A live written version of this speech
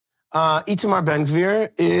Itamar Ben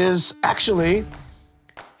Gvir is actually,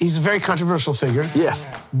 he's a very controversial figure. Yes.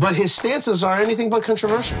 But his stances are anything but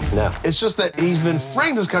controversial. No. It's just that he's been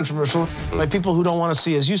framed as controversial by people who don't want to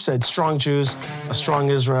see, as you said, strong Jews, a strong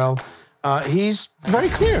Israel. He's very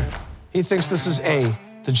clear. He thinks this is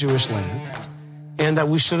the Jewish land, and that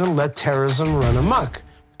we shouldn't let terrorism run amok.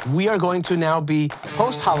 We are going to now be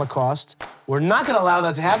post-Holocaust. We're not going to allow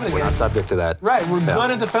that to happen again. We're not subject to that. Right. We're going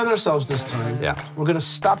to defend ourselves this time. Yeah. We're going to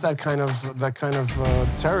stop that kind of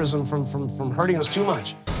terrorism from hurting us too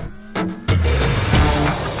much.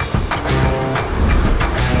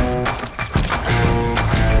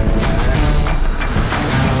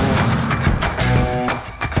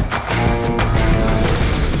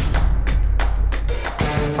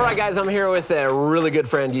 All right, guys, I'm here with a really good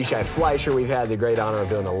friend, Yishai Fleisher. We've had the great honor of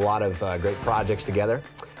doing a lot of great projects together.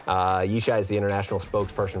 Yishai is the international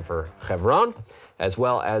spokesperson for Hebron, as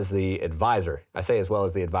well as the advisor. I say as well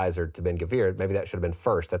as the advisor to Ben Gvir. Maybe that should have been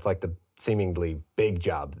first. That's like the seemingly big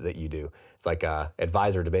job that you do. It's like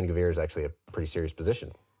advisor to Ben Gvir is actually a pretty serious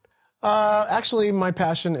position. Actually, my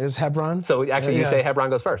passion is Hebron. So actually, you say Hebron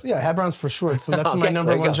goes first? Yeah, Hebron's for sure. So that's Okay, my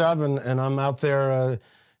number one go. job, and I'm out there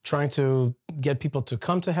trying to get people to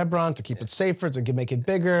come to Hebron, to keep it safer, to make it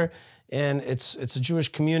bigger. And it's a Jewish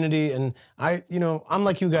community, and I'm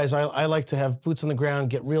like you guys. I like to have boots on the ground,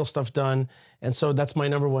 get real stuff done, and so that's my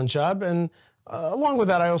number one job. And along with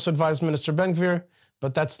that, I also advise Minister Ben Gvir,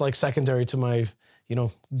 but that's like secondary to my,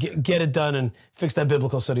 get it done and fix that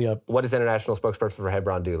biblical city up. What does international spokesperson for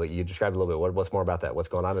Hebron do? Like, you described a little bit. What's more about that? What's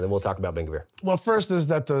going on? And then we'll talk about Ben Gvir. Well, first is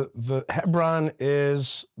that the Hebron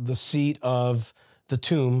is the seat of the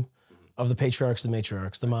tomb of the patriarchs, the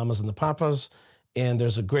matriarchs, the mamas and the papas. And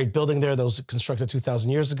there's a great building there that was constructed 2,000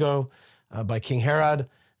 years ago by King Herod.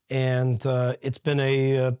 And it's been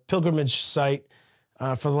a pilgrimage site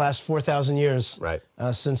for the last 4,000 years, right,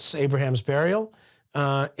 since Abraham's burial.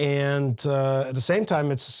 And at the same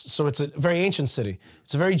time, it's a very ancient city.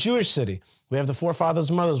 It's a very Jewish city. We have the forefathers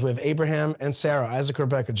and mothers. We have Abraham and Sarah, Isaac,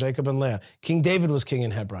 Rebekah, Jacob, and Leah. King David was king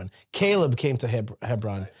in Hebron. Caleb came to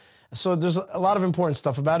Hebron. So there's a lot of important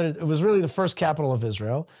stuff about it. It was really the first capital of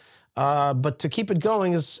Israel. But to keep it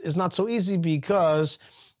going is not so easy because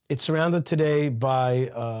it's surrounded today by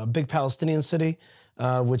a big Palestinian city,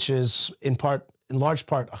 which is in large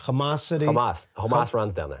part a Hamas city. Hamas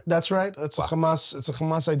runs down there. That's right. It's a Hamas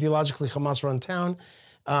ideologically Hamas-run town,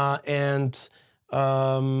 and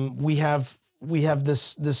we have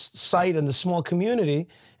this site and this small community,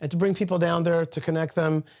 and to bring people down there, to connect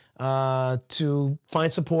them, to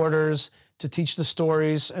find supporters, to teach the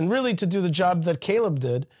stories, and really to do the job that Caleb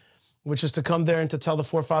did, which is to come there and to tell the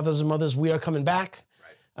forefathers and mothers, we are coming back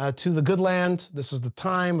to the good land. This is the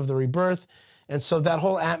time of the rebirth. And so that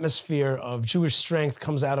whole atmosphere of Jewish strength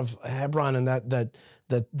comes out of Hebron and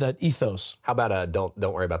that ethos. How about don't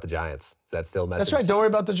worry about the giants? Is that still a message? That's right. Don't worry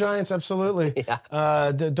about the giants. Absolutely.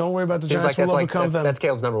 Yeah. Don't worry about the giants. We'll overcome them. That's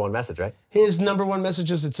Caleb's number one message, right? His number one message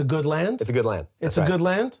is it's a good land. It's a good land. It's a good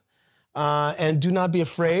land. And do not be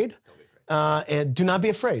afraid. And do not be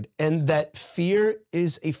afraid. And that fear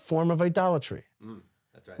is a form of idolatry.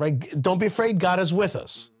 That's right. Right? Don't be afraid. God is with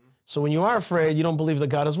us. So when you are afraid, you don't believe that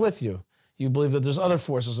God is with you. You believe that there's other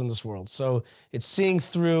forces in this world. So it's seeing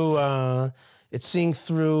through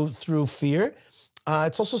fear.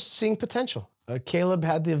 It's also seeing potential. Caleb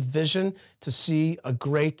had the vision to see a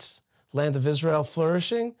great land of Israel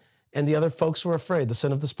flourishing, and the other folks were afraid. The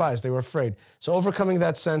sin of the spies, they were afraid. So overcoming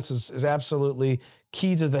that sense is absolutely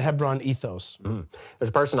key to the Hebron ethos. There's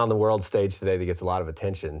a person on the world stage today that gets a lot of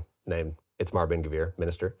attention named Itamar Ben Gvir,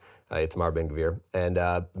 Minister Itamar Ben Gvir.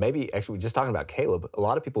 And maybe, actually, just talking about Caleb, a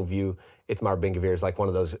lot of people view Itamar Ben Gvir as like one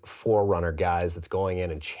of those forerunner guys that's going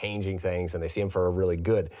in and changing things, and they see him for a really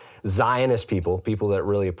good. Zionist people that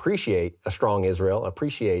really appreciate a strong Israel,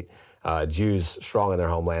 appreciate Jews strong in their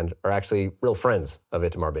homeland, are actually real friends of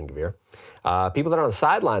Itamar Ben Gvir. People that are on the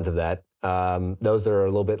sidelines of that, those that are a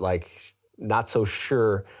little bit like not so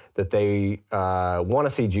sure that they want to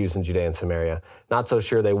see Jews in Judea and Samaria, not so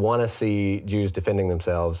sure they want to see Jews defending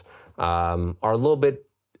themselves, are a little bit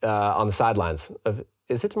on the sidelines of,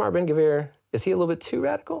 is Itamar Ben Gvir, is he a little bit too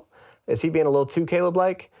radical? Is he being a little too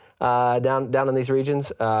Caleb-like down in these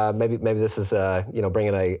regions? Maybe this is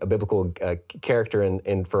bringing a biblical character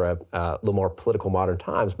in for a little more political modern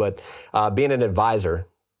times, but being an advisor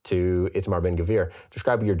to Itamar Ben Gvir,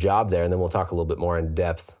 describe your job there, and then we'll talk a little bit more in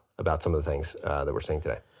depth about some of the things that we're seeing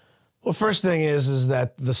today. Well, first thing is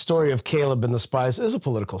that the story of Caleb and the spies is a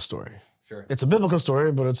political story. Sure. It's a biblical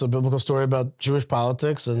story, but it's a biblical story about Jewish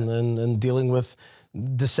politics and dealing with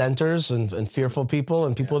dissenters and fearful people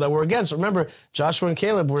and people that were against. Remember, Joshua and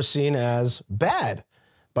Caleb were seen as bad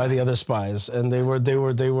by the other spies, and they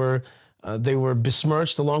were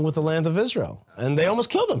besmirched along with the land of Israel, and they almost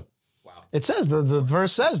killed them. Wow. It says the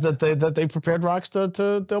verse says that they prepared rocks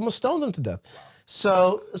to almost stone them to death.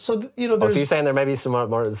 So you know, so you're saying there may be some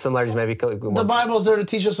more similarities, maybe more. The Bible's there to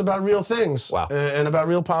teach us about real things, Wow. And about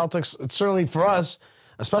real politics. It's certainly for us,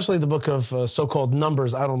 especially the book of so-called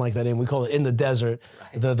Numbers. I don't like that name. We call it In the Desert.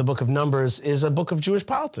 Right. The book of Numbers is a book of Jewish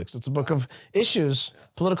politics. It's a book of issues,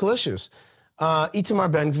 political issues.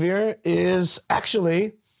 Itamar Ben Gvir is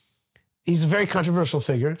actually, he's a very controversial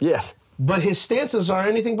figure. Yes. But his stances are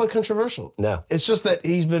anything but controversial. No. It's just that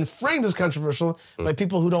he's been framed as controversial by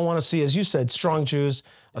people who don't want to see, as you said, strong Jews,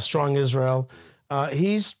 a strong Israel.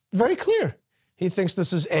 He's very clear. He thinks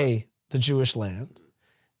this is the Jewish land,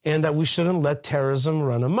 and that we shouldn't let terrorism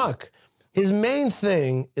run amok. His main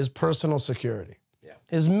thing is personal security. Yeah.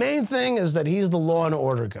 His main thing is that he's the law and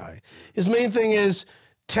order guy. His main thing is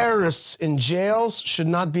terrorists in jails should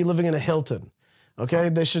not be living in a Hilton. Okay,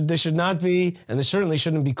 they should not be, and they certainly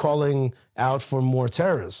shouldn't be calling out for more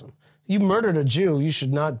terrorism. You murdered a Jew, you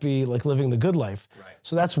should not be like living the good life. Right.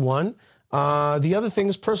 So that's one. The other thing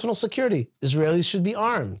is personal security. Israelis should be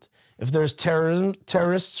armed. If there's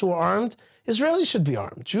terrorists who are armed, Israelis should be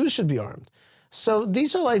armed. Jews should be armed. So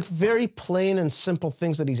these are like very plain and simple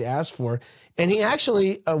things that he's asked for. And he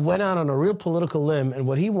actually went out on a real political limb, and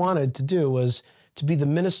what he wanted to do was to be the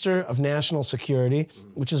Minister of National Security,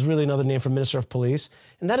 which is really another name for Minister of Police.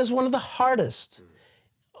 And that is one of the hardest,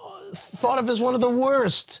 thought of as one of the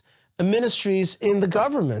worst ministries in the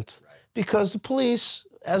government, because the police,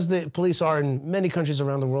 as the police are in many countries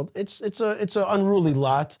around the world, it's an unruly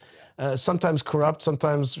lot, sometimes corrupt,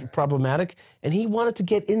 sometimes problematic. And he wanted to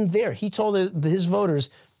get in there. He told his voters,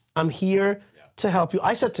 I'm here to help you.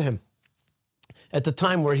 I said to him, at the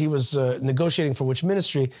time where he was negotiating for which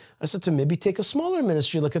ministry, I said to him, maybe take a smaller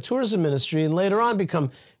ministry, like a tourism ministry, and later on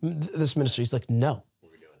become this ministry. He's like, no.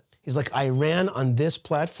 He's like, I ran on this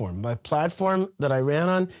platform. My platform that I ran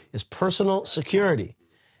on is personal security.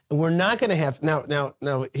 And we're not going to have, now,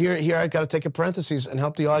 here I got to take a parenthesis and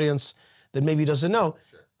help the audience that maybe doesn't know.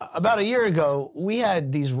 Sure. About a year ago, we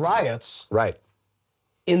had these riots. Right.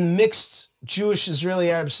 In mixed Jewish,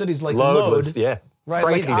 Israeli, Arab cities like Lod. Was, yeah. Right,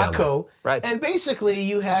 crazy like Akko. Right. And basically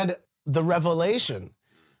you had the revelation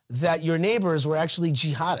that your neighbors were actually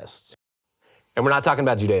jihadists. And we're not talking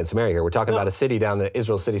about Judea and Samaria here. We're talking about a city down the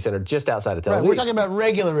Israel city center just outside of Tel Aviv. We're talking about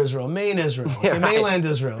regular Israel, main Israel, okay? Mainland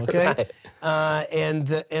Israel, okay? Right.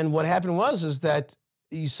 And what happened is that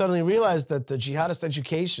you suddenly realized that the jihadist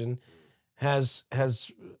education has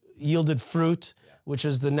yielded fruit, which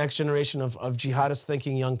is the next generation of jihadist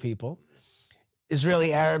thinking young people.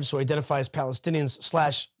 Israeli Arabs who identify as Palestinians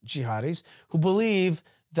 / jihadis, who believe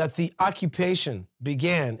that the occupation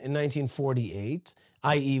began in 1948,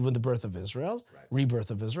 i.e. with the birth of Israel,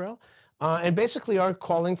 rebirth of Israel, and basically are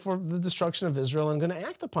calling for the destruction of Israel and going to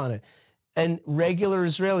act upon it. And regular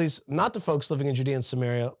Israelis, not the folks living in Judea and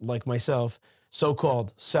Samaria like myself,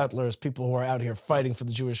 so-called settlers, people who are out here fighting for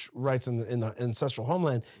the Jewish rights in the ancestral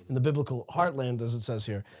homeland, in the biblical heartland, as it says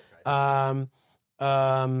here.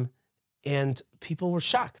 And people were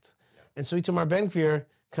shocked. And so Itamar Ben Gvir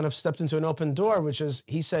kind of stepped into an open door, which is,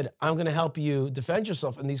 he said, I'm going to help you defend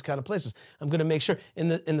yourself in these kind of places. I'm going to make sure, in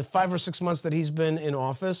the 5 or 6 months that he's been in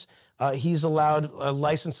office, he's allowed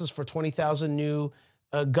licenses for 20,000 new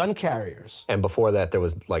gun carriers. And before that, there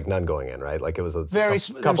was like none going in, right? Like it was a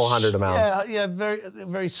couple hundred amount. Yeah,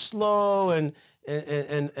 very slow and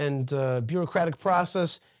bureaucratic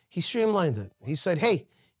process. He streamlined it. He said, hey,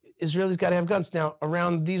 Israelis got to have guns. Now,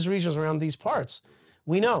 around these regions, around these parts,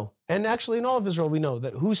 we know, and actually in all of Israel, we know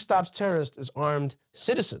that who stops terrorists is armed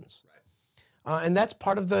citizens. And that's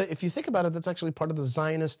part of the, if you think about it, that's actually part of the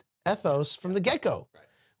Zionist ethos from the get-go,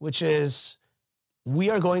 which is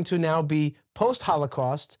we are going to now be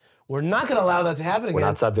post-Holocaust. We're not going to allow that to happen again. We're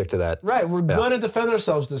not subject to that. Right. We're going to defend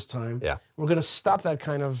ourselves this time. Yeah. We're going to stop that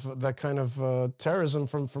kind of terrorism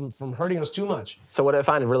from hurting us too much. So what I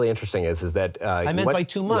find really interesting is that I meant by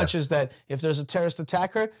too much is that if there's a terrorist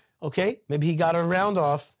attacker, okay, maybe he got a round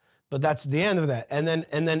off, but that's the end of that. And then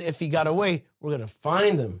if he got away, we're going to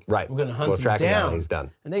find him. Right. We're going to hunt him track him down. He's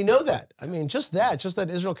done. And they know that. I mean, just that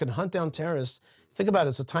Israel can hunt down terrorists. Think about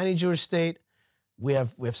it. It's a tiny Jewish state. We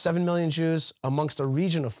have 7 million Jews amongst a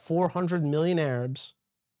region of 400 million Arabs,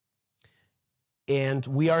 and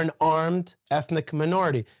we are an armed ethnic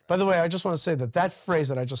minority. By the way, I just want to say that phrase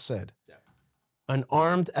that I just said, an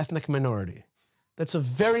armed ethnic minority, that's a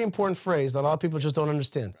very important phrase that a lot of people just don't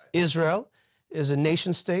understand. Israel is a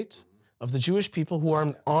nation state of the Jewish people who are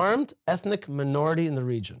an armed ethnic minority in the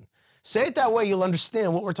region. Say it that way, you'll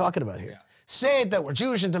understand what we're talking about here. say it that we're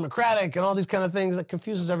Jewish and democratic and all these kind of things. That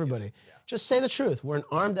confuses everybody. Just say the truth. We're an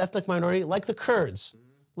armed ethnic minority like the Kurds.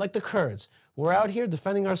 Like the Kurds. We're out here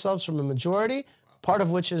defending ourselves from a majority, part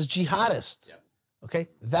of which is jihadists. Okay?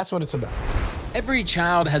 That's what it's about. Every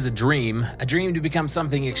child has a dream to become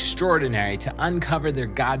something extraordinary, to uncover their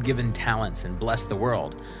God-given talents and bless the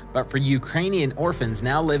world. But for Ukrainian orphans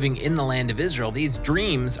now living in the land of Israel, these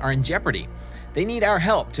dreams are in jeopardy. They need our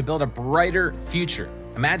help to build a brighter future.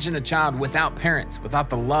 Imagine a child without parents, without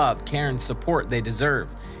the love, care, and support they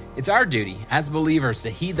deserve. It's our duty as believers to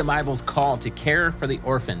heed the Bible's call to care for the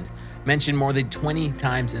orphaned, mentioned more than 20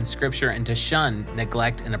 times in Scripture, and to shun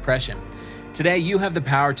neglect and oppression. Today, you have the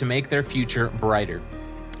power to make their future brighter.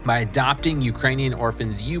 By adopting Ukrainian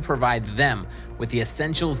orphans, you provide them with the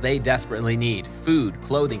essentials they desperately need: food,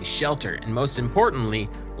 clothing, shelter, and most importantly,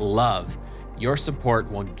 love. Your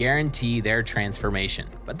support will guarantee their transformation.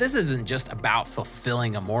 But this isn't just about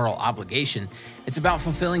fulfilling a moral obligation. It's about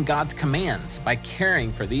fulfilling God's commands. By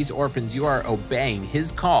caring for these orphans, you are obeying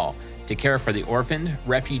His call to care for the orphaned,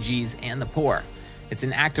 refugees, and the poor. It's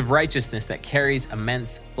an act of righteousness that carries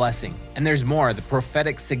immense blessing. And there's more: the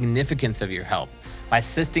prophetic significance of your help. By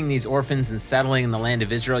assisting these orphans and settling in the land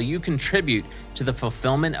of Israel, you contribute to the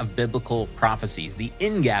fulfillment of biblical prophecies, the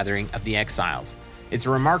ingathering of the exiles. It's a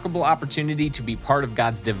remarkable opportunity to be part of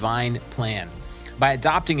God's divine plan. By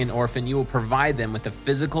adopting an orphan, you will provide them with the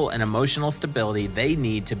physical and emotional stability they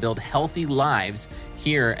need to build healthy lives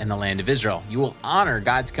here in the land of Israel. You will honor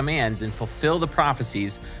God's commands and fulfill the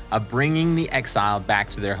prophecies of bringing the exile back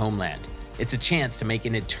to their homeland. It's a chance to make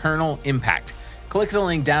an eternal impact. Click the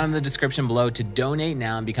link down in the description below to donate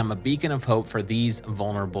now and become a beacon of hope for these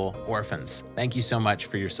vulnerable orphans. Thank you so much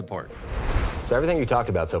for your support. So everything you talked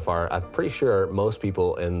about so far, I'm pretty sure most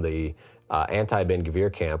people in the anti-Ben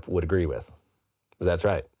Gvir camp would agree with. That's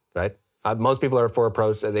right, right? Most people are for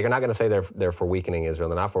approach. They're not going to say they're for weakening Israel.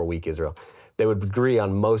 They're not for a weak Israel. They would agree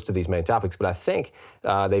on most of these main topics, but I think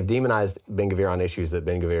they've demonized Ben Gvir on issues that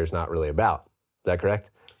Ben Gvir is not really about. Is that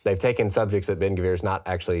correct? They've taken subjects that Ben Gvir is not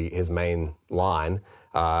actually his main line.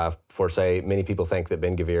 For say, many people think that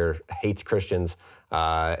Ben Gvir hates Christians,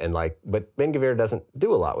 but Ben Gvir doesn't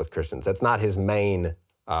do a lot with Christians. That's not his main.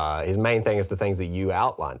 His main thing is the things that you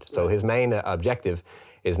outlined. So his main objective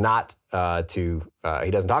is not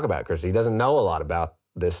he doesn't talk about Christians. He doesn't know a lot about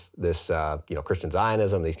this Christian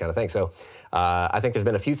Zionism, these kind of things. So I think there's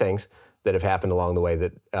been a few things that have happened along the way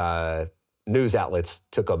that news outlets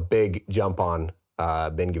took a big jump on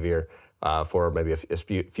Ben Gvir for maybe a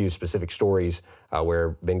few specific stories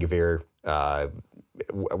where Ben Gvir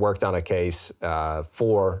worked on a case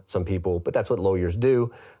for some people, but that's what lawyers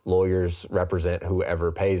do. Lawyers represent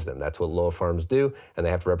whoever pays them. That's what law firms do, and they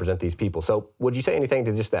have to represent these people. So would you say anything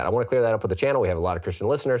to just that? I want to clear that up with the channel. We have a lot of Christian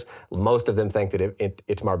listeners. Most of them think that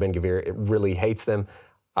Itamar Ben Gvir, it really hates them.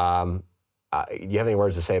 Do you have any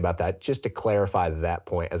words to say about that? Just to clarify that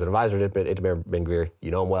point. As an advisor to Itamar Ben Gvir, you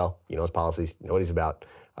know him well, you know his policies, you know what he's about.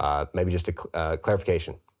 Maybe just a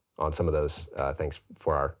clarification on some of those things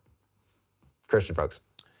for our Christian folks.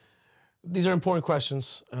 These are important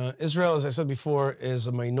questions. Israel, as I said before, is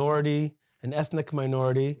a minority, an ethnic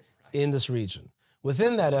minority in this region.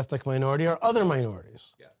 Within that ethnic minority are other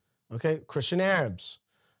minorities. Okay, Christian Arabs,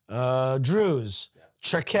 Druze,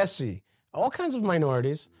 Cherkessi, all kinds of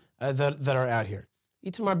minorities that are out here.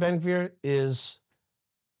 Itamar Ben Gvir is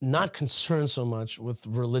not concerned so much with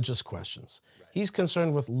religious questions. He's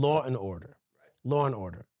concerned with law and order. Law and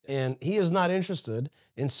order. And he is not interested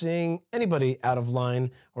in seeing anybody out of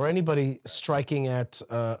line or anybody striking at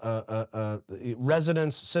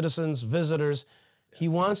residents, citizens, visitors. He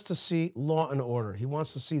wants to see law and order. He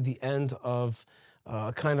wants to see the end of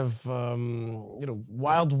kind of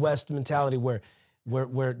Wild West mentality where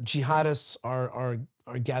jihadists are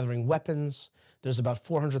gathering weapons. There's about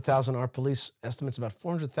 400,000, our police estimates about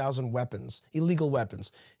 400,000 weapons, illegal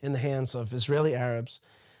weapons, in the hands of Israeli Arabs.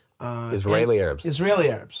 Israeli Arabs.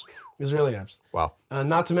 Wow.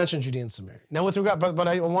 Not to mention Judea and Samaria. Now, with regard, but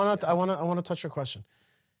I want to touch your question.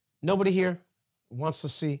 Nobody here wants to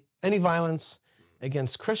see any violence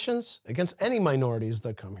against Christians, against any minorities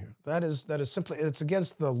that come here. That is simply, it's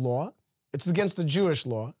against the law. It's against the Jewish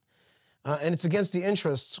law. And it's against the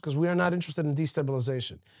interests, because we are not interested in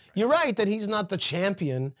destabilization. You're right that he's not the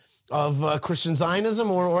champion of Christian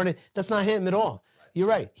Zionism or that's not him at all. You're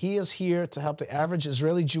right. He is here to help the average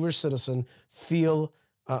Israeli Jewish citizen feel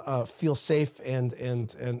safe and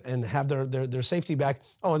have their safety back.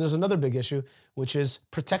 Oh, and there's another big issue, which is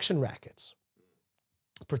protection rackets.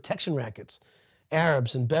 Protection rackets.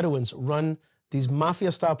 Arabs and Bedouins run these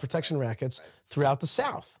mafia-style protection rackets throughout the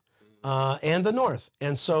South and the North,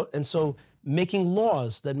 and so making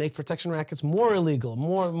laws that make protection rackets more illegal,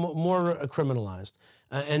 more criminalized,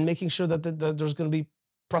 and making sure that there's going to be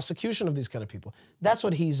prosecution of these kind of people. That's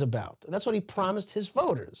what he's about. That's what he promised his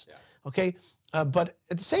voters. Yeah. Okay, but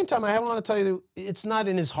at the same time, I want to tell you, it's not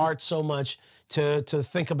in his heart so much to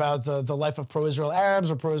think about the life of pro-Israel Arabs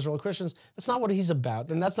or pro-Israel Christians. That's not what he's about,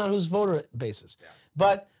 and that's not whose voter base is. Yeah.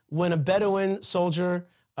 But when a Bedouin soldier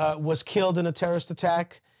was killed in a terrorist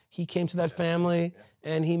attack, he came to that family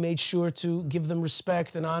and he made sure to give them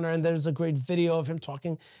respect and honor. And there's a great video of him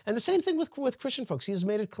talking. And the same thing with Christian folks. He has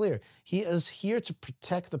made it clear. He is here to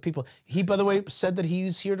protect the people. He, by the way, said that he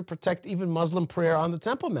is here to protect even Muslim prayer on the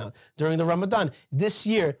Temple Mount during the Ramadan. This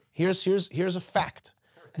year, here's a fact.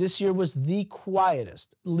 This year was the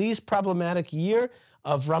quietest, least problematic year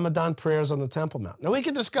of Ramadan prayers on the Temple Mount. Now we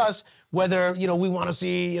can discuss whether, we want to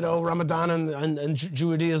see, Ramadan and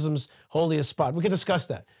Judaism's holiest spot. We can discuss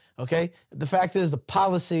that. Okay, the fact is the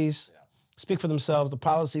policies speak for themselves. The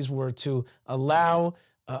policies were to allow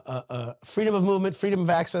freedom of movement, freedom of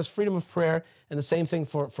access, freedom of prayer, and the same thing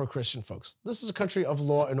for Christian folks. This is a country of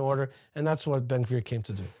law and order, and that's what Ben Gvir came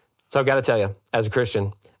to do. So I've got to tell you, as a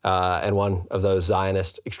Christian and one of those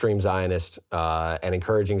Zionists, extreme Zionists, and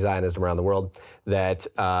encouraging Zionism around the world, that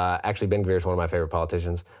actually Ben Gvir is one of my favorite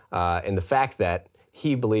politicians, and the fact that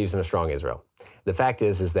he believes in a strong Israel. The fact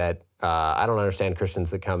is that I don't understand Christians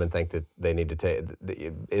that come and think that they need to take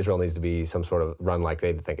Israel needs to be some sort of run like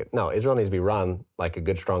they think it. No, Israel needs to be run like a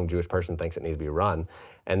good, strong Jewish person thinks it needs to be run.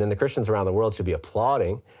 And then the Christians around the world should be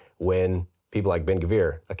applauding when people like Ben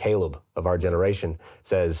Gvir, a Caleb of our generation,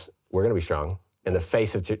 says we're going to be strong in the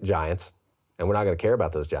face of giants, and we're not going to care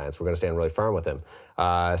about those giants. We're going to stand really firm with them.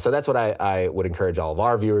 So that's what I would encourage all of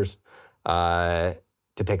our viewers to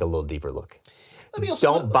take a little deeper look.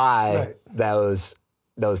 Don't buy those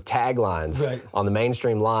taglines on the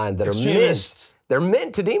mainstream line that are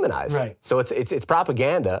meant to demonize. Right. So it's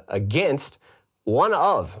propaganda against one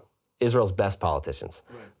of Israel's best politicians,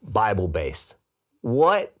 Bible-based.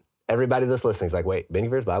 What everybody that's listening is like, wait, Ben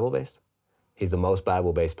Gvir's Bible-based? He's the most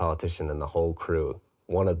Bible-based politician in the whole crew.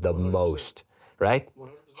 One of the 100%. Most, right? 100%.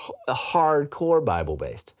 Hardcore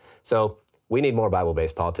Bible-based. So we need more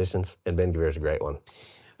Bible-based politicians, and Ben Gvir is a great one.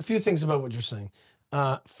 A few things about what you're saying.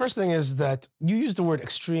 First thing is that you use the word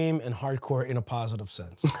extreme and hardcore in a positive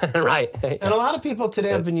sense. Right. And a lot of people today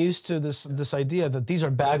have been used to this idea that these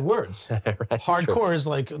are bad words. Hardcore is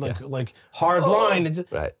like hard line.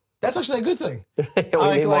 Right. That's actually a good thing.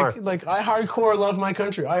 Like I hardcore love my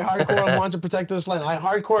country. I hardcore want to protect this land. I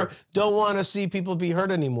hardcore don't want to see people be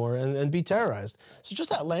hurt anymore and be terrorized. So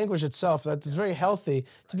just that language itself, that is very healthy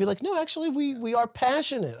to be like, no, actually we are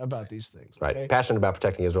passionate about these things. Right. Okay? Passionate about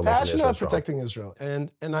protecting Israel. Passionate about protecting Israel.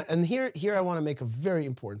 And here I want to make a very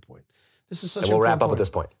important point. This is such. And we'll wrap up with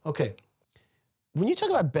this point. Okay. When you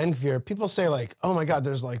talk about Ben Gvir, people say like, oh my God,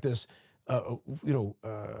 there's like this.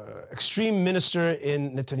 Extreme minister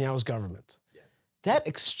in Netanyahu's government. Yeah.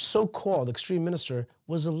 That so-called extreme minister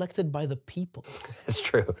was elected by the people. It's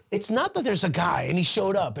true. It's not that there's a guy and he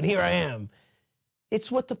showed up and here I am. It's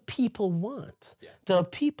what the people want. Yeah. The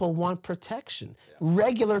people want protection. Yeah.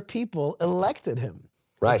 Regular people elected him.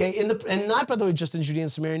 Right. Okay, and not, by the way, just in Judea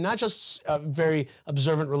and Samaria, not just very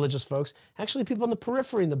observant religious folks, actually people in the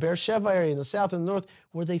periphery, in the Beersheba area, in the south and the north,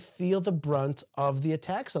 where they feel the brunt of the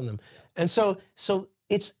attacks on them. And so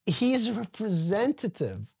he's a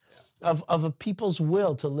representative of a people's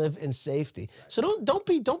will to live in safety. So don't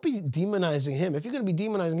be demonizing him. If you're going to be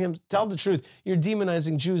demonizing him, tell the truth. You're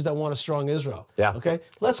demonizing Jews that want a strong Israel. Yeah. Okay?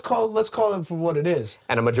 Let's call it for what it is.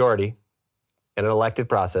 And a majority. In an elected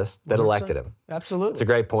process that 100%. Elected him. Absolutely. It's a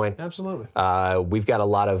great point. Absolutely. We've got a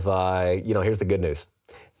lot of, here's the good news.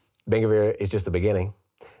 Ben Gvir is just the beginning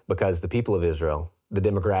because the people of Israel, the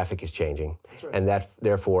demographic is changing. That's right. And that,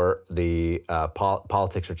 therefore, the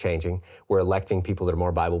politics are changing. We're electing people that are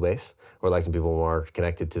more Bible-based. We're electing people more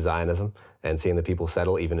connected to Zionism and seeing the people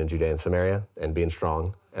settle even in Judea and Samaria and being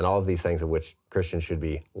strong. And all of these things of which Christians should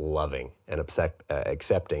be loving and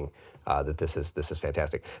accepting. That this is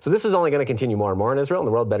fantastic. So this is only going to continue more and more in Israel, and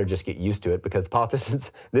the world better just get used to it because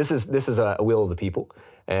politicians, this is a will of the people,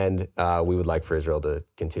 and we would like for Israel to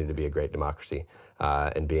continue to be a great democracy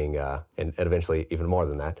and being and eventually even more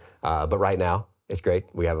than that. But right now, it's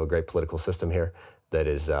great. We have a great political system here. That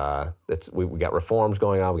is, we got reforms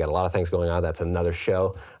going on. We got a lot of things going on. That's another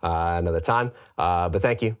show, another time. But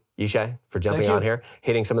thank you, Yishai, for jumping on here,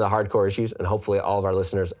 hitting some of the hardcore issues, and hopefully all of our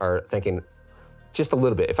listeners are thinking just a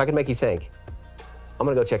little bit. If I can make you think, I'm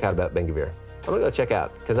going to go check out about Ben Gvir. I'm going to go check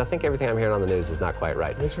out, because I think everything I'm hearing on the news is not quite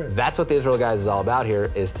right. That's right. That's what the Israel Guys is all about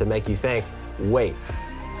here, is to make you think, wait,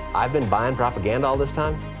 I've been buying propaganda all this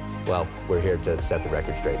time? well, we're here to set the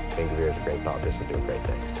record straight. Ben Gvir is a great politician doing great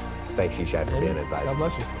things. Thanks, Yishai, for being an advisor. God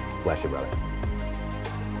bless you. Bless you, brother.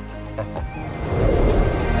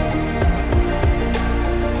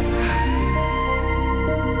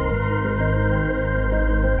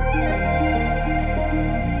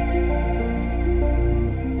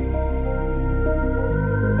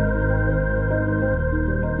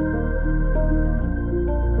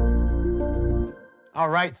 All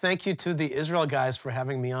right, thank you to the Israel guys for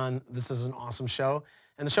having me on. This is an awesome show.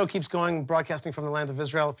 And the show keeps going, broadcasting from the land of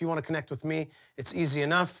Israel. If you want to connect with me, it's easy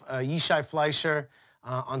enough. Yishai Fleisher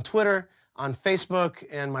on Twitter, on Facebook,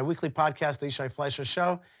 and my weekly podcast, The Yishai Fleisher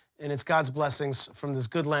Show. And it's God's blessings from this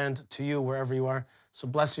good land to you, wherever you are. So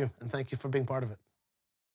bless you, and thank you for being part of it.